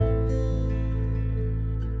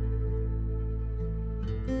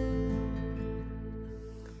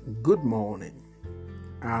Good morning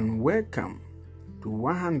and welcome to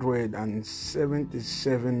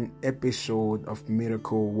 177 episode of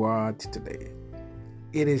Miracle Word today.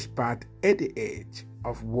 It is part 88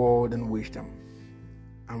 of Word and Wisdom,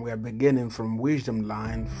 and we are beginning from Wisdom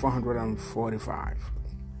line 445.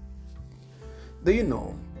 Do you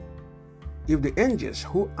know, if the angels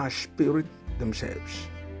who are spirit themselves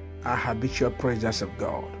are habitual praisers of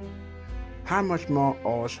God, how much more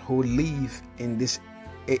us who live in this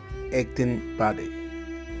acting body?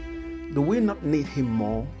 Do we not need Him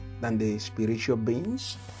more than the spiritual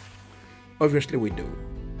beings? Obviously we do.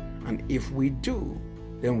 And if we do,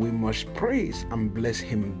 then we must praise and bless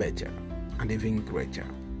Him better and even greater.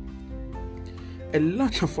 A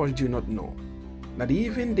lot of us do not know that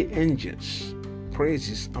even the angels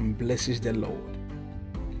praises and blesses the Lord.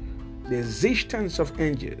 The existence of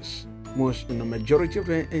angels, majority of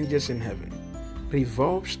the angels in heaven,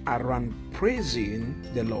 revolves around praising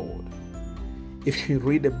the Lord. If you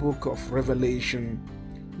read the book of Revelation,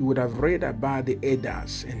 you would have read about the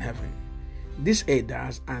elders in heaven. These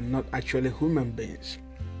elders are not actually human beings.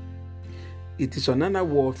 It is another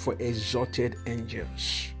word for exalted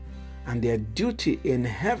angels, and their duty in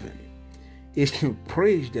heaven is to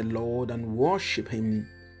praise the Lord and worship Him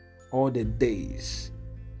all the days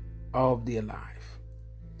of their life.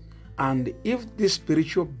 And if these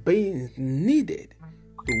spiritual beings needed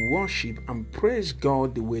to worship and praise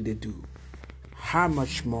God the way they do, how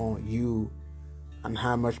much more you and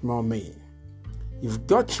how much more me? You've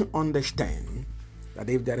got to understand that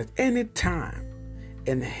if there is any time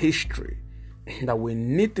in history that we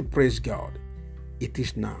need to praise God, it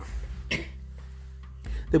is now.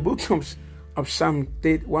 The book of Psalm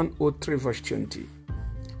 103 verse 20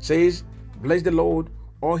 says, "Bless the Lord,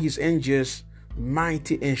 all His angels,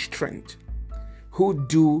 mighty in strength, who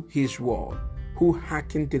do His word, who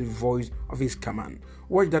hearken to the voice of His command."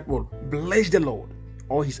 Watch that word. Bless the Lord,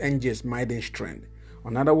 all His angels, mighty in strength.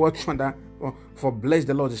 Another word for bless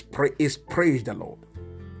the Lord is praise the Lord.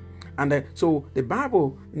 And so the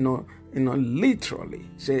Bible, literally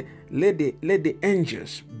say, let the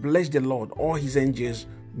angels bless the Lord, all His angels,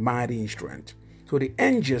 mighty in strength. So the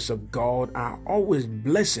angels of God are always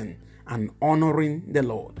blessing and honoring the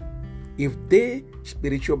Lord. If they,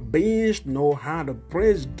 spiritual beings, know how to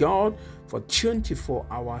praise God for 24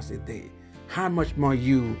 hours a day, how much more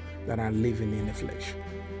you that are living in the flesh?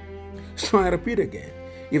 So I repeat again,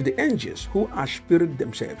 if the angels who are spirit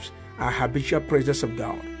themselves are habitual praisers of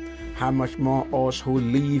God, how much more us who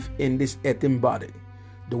live in this earthen body?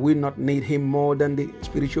 Do we not need Him more than the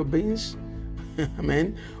spiritual beings?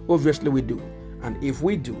 Amen. Obviously we do. And if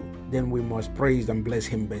we do, then we must praise and bless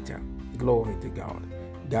Him better. Glory to God.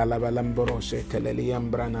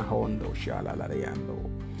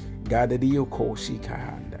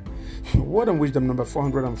 Word and Wisdom number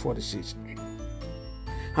 446.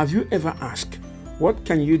 Have you ever asked, what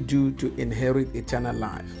can you do to inherit eternal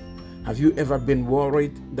life? Have you ever been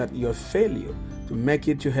worried that your failure to make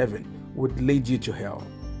it to heaven would lead you to hell?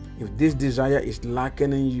 If this desire is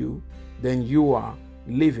lacking in you, then you are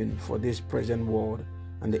living for this present world,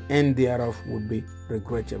 and the end thereof would be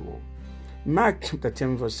regrettable. Mark chapter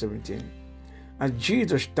 10 verse 17. As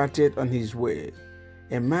Jesus started on His way,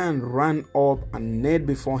 a man ran up and knelt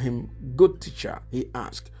before Him. "Good teacher," he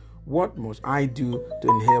asked, "what must I do to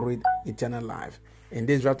inherit eternal life?" In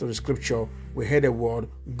this verse of the scripture, we heard the word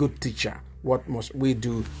 "good teacher." What must we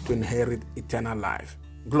do to inherit eternal life?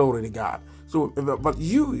 Glory to God. So, but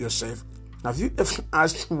you yourself, have you ever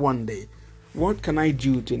asked one day, what can I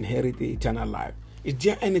do to inherit the eternal life? Is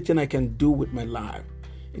there anything I can do with my life?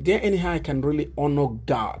 Is there anyhow I can really honor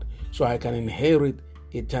God so I can inherit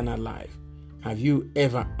eternal life? Have you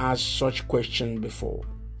ever asked such questions before?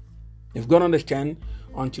 You've got to understand,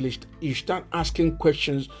 until you start asking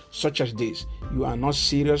questions such as this, you are not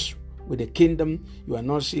serious with the kingdom. You are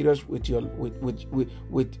not serious with your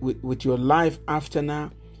with your life after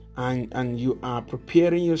now, and you are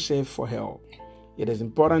preparing yourself for hell. It is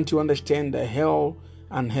important to understand that hell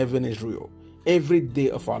and heaven is real. Every day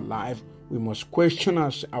of our life, we must question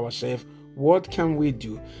ourselves, what can we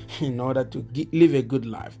do in order to live a good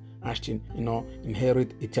life,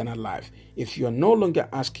 inherit eternal life? If you are no longer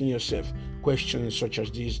asking yourself questions such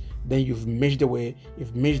as this, then you've missed the way,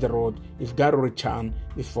 you've missed the road, you've got to return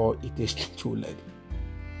before it is too late.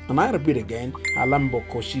 And I repeat again,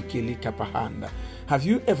 have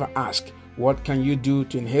you ever asked, what can you do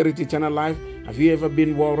to inherit eternal life? Have you ever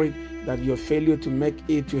been worried that your failure to make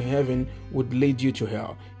it to heaven would lead you to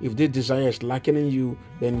hell. If this desire is lacking in you,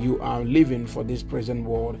 then you are living for this present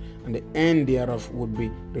world, and the end thereof would be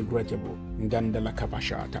regrettable.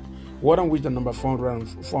 Word and wisdom number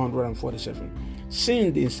 447.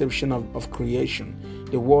 Since the inception of creation,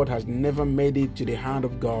 the world has never made it to the hand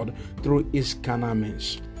of God through its carnal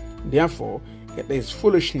means. Therefore, it is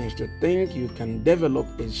foolishness to think you can develop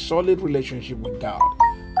a solid relationship with God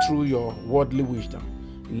through your worldly wisdom.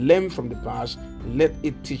 Learn from the past, let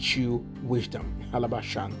it teach you wisdom.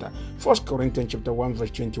 Alabashanta. 1 Corinthians chapter 1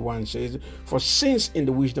 verse 21 says, For since in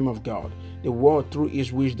the wisdom of God, the world through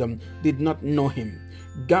his wisdom did not know him,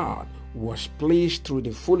 God was pleased through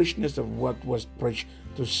the foolishness of what was preached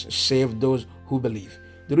to save those who believe.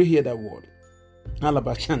 Did you hear that word?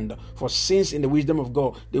 Alabashanda. For since in the wisdom of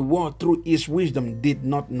God, the world through his wisdom did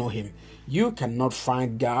not know him. You cannot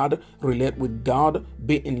find God, relate with God,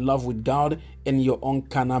 be in love with God in your own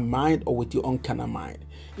carnal mind or with your own carnal mind.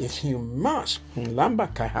 If you must be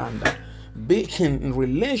in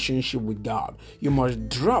relationship with God, you must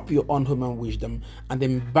drop your own human wisdom and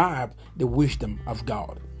imbibe the wisdom of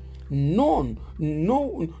God. None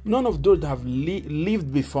of those that have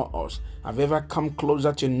lived before us have ever come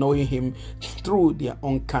closer to knowing him through their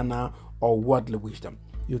own carnal or worldly wisdom.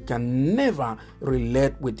 You can never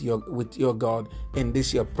relate with your God in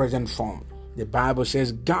this your present form. The Bible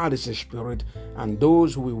says God is a spirit, and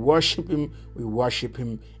those who will worship him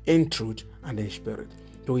in truth and in spirit.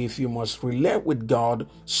 So if you must relate with God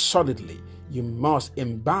solidly, you must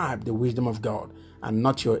imbibe the wisdom of God and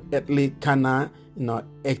not your earthly carnal,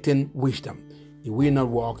 acting wisdom. It will not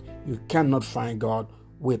work. You cannot find God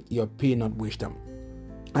with your peanut wisdom.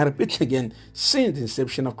 I repeat again, since the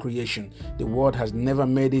inception of creation, the world has never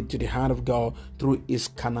made it to the hand of God through its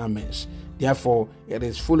carnal means. Therefore, it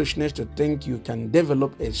is foolishness to think you can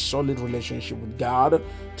develop a solid relationship with God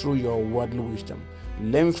through your worldly wisdom.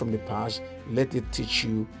 Learn from the past, let it teach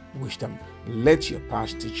you wisdom. Let your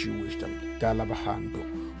past teach you wisdom.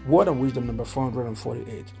 Galabahando. Word and wisdom number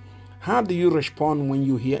 448. How do you respond when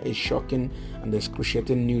you hear a shocking and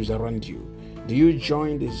excruciating news around you? Do you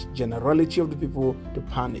join this generality of the people to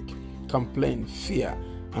panic, complain, fear,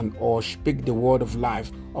 and or speak the word of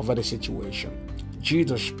life over the situation?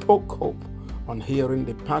 Jesus spoke hope on hearing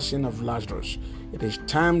the passing of Lazarus. It is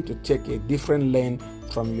time to take a different lane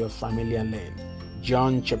from your familiar lane.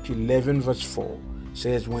 John chapter 11 verse 4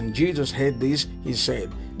 says, when Jesus heard this, he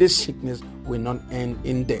said, this sickness will not end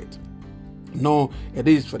in death. No, it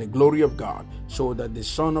is for the glory of God, so that the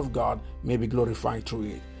Son of God may be glorified through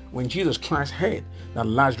it. When Jesus Christ heard that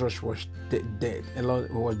Lazarus was dead,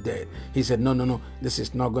 he said, no, this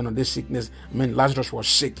is not going to, this sickness, Lazarus was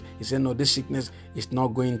sick. He said, no, this sickness is not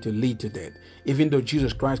going to lead to death. Even though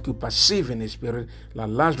Jesus Christ could perceive in his spirit that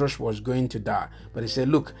Lazarus was going to die. But he said,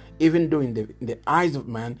 look, even though in the eyes of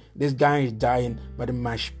man, this guy is dying, but in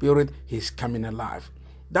my spirit, he's coming alive.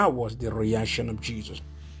 That was the reaction of Jesus.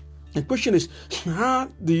 The question is, how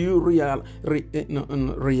do you react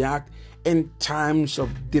in times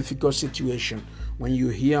of difficult situation, when you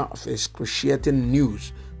hear of excruciating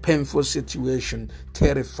news, painful situation,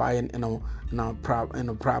 terrifying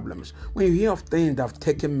problems, when you hear of things that have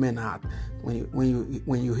taken men out, when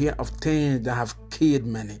you hear of things that have killed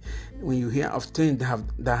many, when you hear of things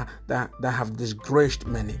that have disgraced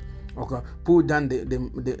many, okay, pull down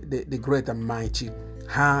the great and mighty.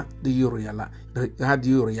 How do you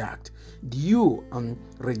react? Do you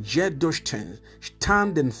reject those things?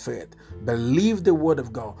 Stand in faith. Believe the word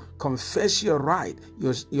of God. Confess your right,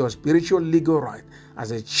 your spiritual legal right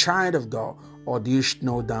as a child of God, or do you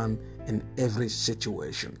slow down in every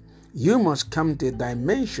situation? You must come to a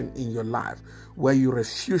dimension in your life where you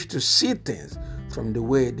refuse to see things from the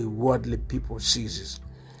way the worldly people sees it.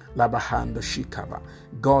 Labahando Shikaba.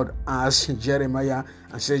 God asked Jeremiah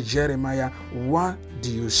and said, Jeremiah, what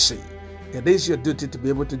do you see? It is your duty to be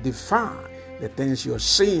able to define the things you're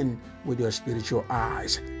seeing with your spiritual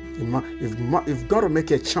eyes. You've got to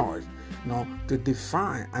make a choice, to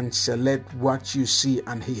define and select what you see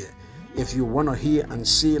and hear. If you want to hear and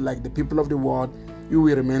see like the people of the world, you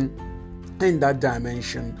will remain in that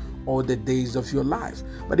dimension all the days of your life.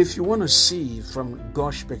 But if you want to see from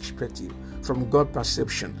God's perspective, from God's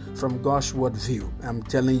perception, from God's word view, I'm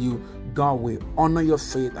telling you, God will honor your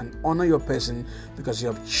faith and honor your person, because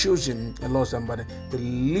you have chosen, somebody, to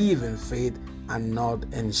live in faith and not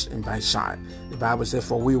in by sight. The Bible says,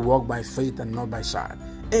 for we walk by faith and not by sight.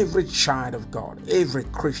 Every child of God, every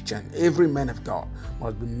Christian, every man of God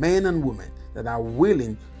must be men and women that are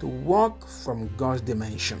willing to walk from God's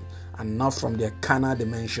dimension and not from their carnal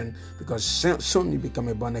dimension, because soon you become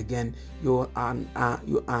a born again. You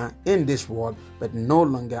are in this world, but no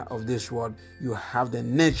longer of this world. You have the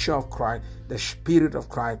nature of Christ, the Spirit of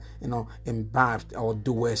Christ, imbibed or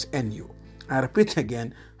doers in you. I repeat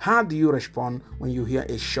again, how do you respond when you hear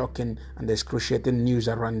a shocking and excruciating news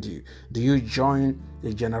around you? Do you join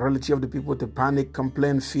the generality of the people to panic,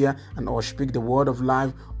 complain, fear, and or speak the word of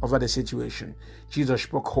life over the situation? Jesus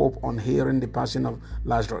spoke hope on hearing the passing of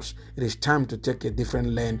Lazarus. It is time to take a different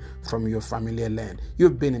lane from your familiar lane.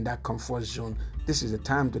 You've been in that comfort zone. This is the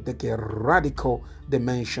time to take a radical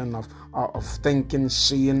dimension of thinking,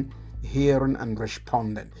 seeing, hearing, and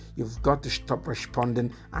responding. You've got to stop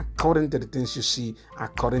responding according to the things you see,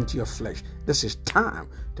 according to your flesh. This is time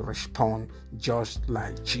to respond just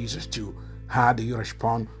like Jesus do. How do you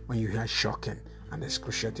respond when you hear shocking and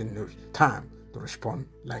excruciating news? Time to respond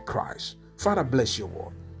like Christ. Father, bless your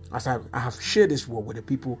word. As I have shared this word with the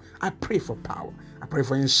people, I pray for power. I pray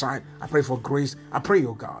for insight. I pray for grace. I pray,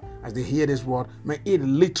 oh God, as they hear this word, may it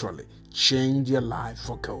literally change your life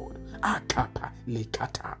for good. Akapa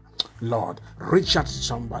likata. Lord, reach out to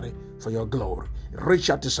somebody for your glory. Reach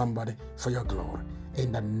out to somebody for your glory.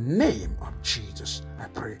 In the name of Jesus, I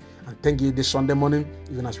pray. And thank you this Sunday morning,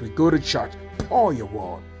 even as we go to church, pour your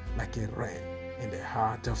word like a rain in the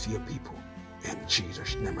heart of your people. In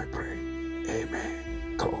Jesus' name I pray.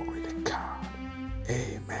 Amen. Glory to God.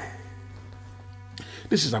 Amen.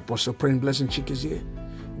 This is Apostle Praying Blessing Chikizie,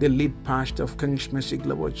 the lead pastor of King's Mercy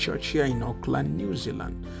Global Church here in Auckland, New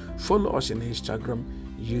Zealand. Follow us on Instagram,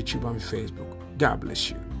 YouTube, and Facebook. God bless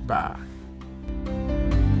you. Bye.